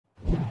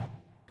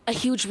A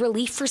huge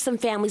relief for some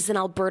families in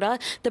Alberta,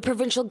 the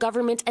provincial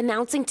government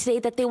announcing today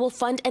that they will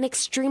fund an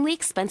extremely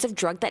expensive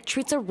drug that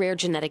treats a rare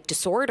genetic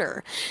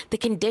disorder. The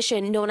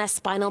condition, known as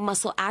spinal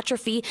muscle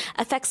atrophy,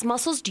 affects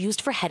muscles used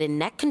for head and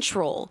neck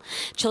control.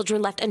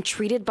 Children left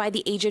untreated by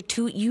the age of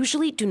 2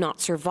 usually do not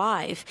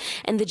survive.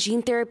 And the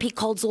gene therapy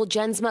called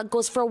Zolgensma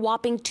goes for a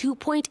whopping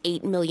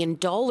 $2.8 million.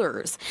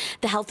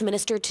 The health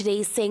minister today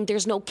is saying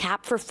there's no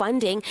cap for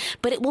funding,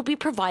 but it will be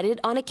provided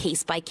on a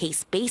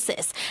case-by-case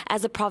basis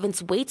as the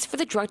province waits for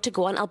the drug to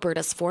go on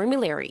Alberta's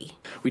formulary.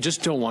 We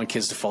just don't want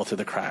kids to fall through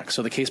the cracks.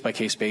 So the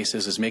case-by-case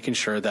basis is making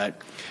sure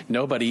that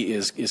nobody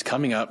is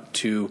coming up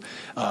to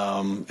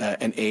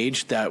an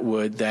age that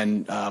would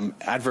then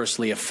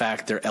adversely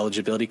affect their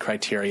eligibility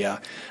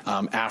criteria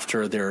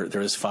after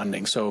there is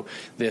funding. So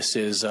this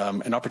is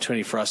an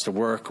opportunity for us to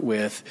work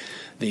with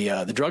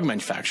the drug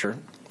manufacturer,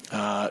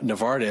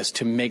 Novartis,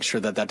 to make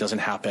sure that that doesn't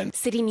happen.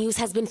 City News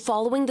has been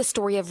following the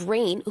story of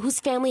Rain,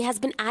 whose family has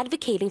been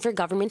advocating for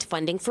government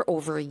funding for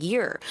over a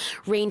year.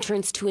 Rain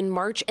turns 2 in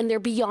March, and they're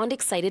beyond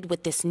excited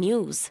with this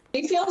news.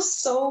 We feel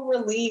so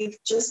relieved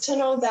just to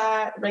know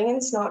that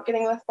Rain's not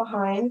getting left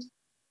behind.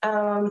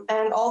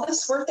 And all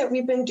this work that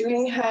we've been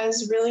doing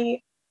has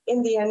really,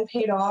 in the end,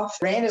 paid off.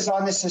 Rain is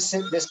on this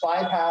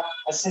BiPAP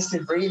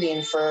assisted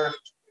breathing for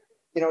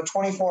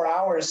 24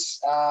 hours,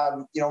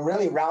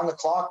 really round the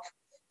clock.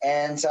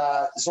 And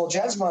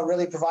Zolgensma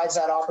really provides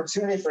that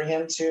opportunity for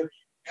him to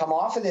come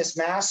off of this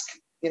mask,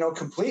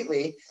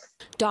 completely.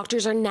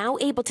 Doctors are now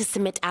able to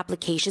submit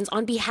applications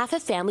on behalf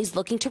of families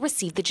looking to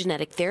receive the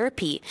genetic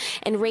therapy.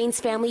 And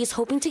Rain's family is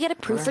hoping to get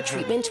approved for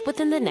treatment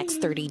within the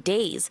next 30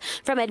 days.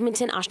 From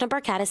Edmonton, Ashna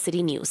Barkata,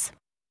 City News.